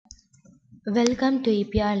Welcome to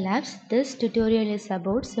eprlabs. This tutorial is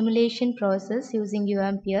about simulation process using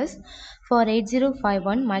UMPS for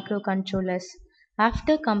 8051 microcontrollers.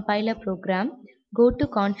 After compile a program, go to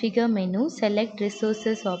configure menu, select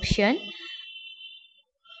resources option.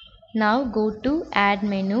 Now go to add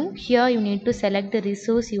menu. Here you need to select the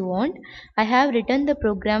resource you want. I have written the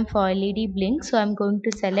program for LED blink, so I'm going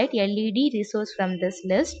to select LED resource from this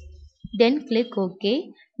list. Then click OK.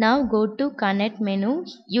 Now go to connect menu.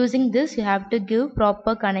 Using this you have to give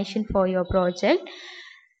proper connection for your project.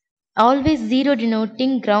 Always 0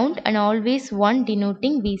 denoting ground and always 1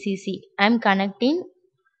 denoting VCC. I am connecting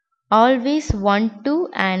always 1 to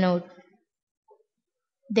anode.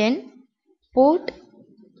 Then port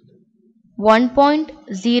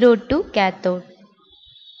 1.0 to cathode.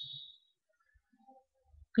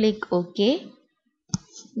 Click OK.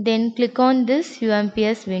 Then click on this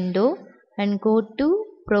UMPS window and go to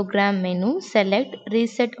program menu. Select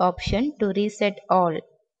reset option to reset all.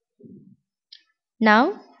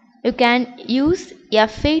 Now you can use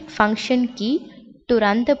F8 function key to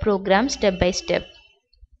run the program step by step.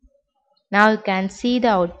 Now you can see the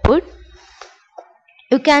output.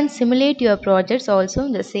 You can simulate your projects also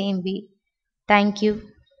in the same way. Thank you.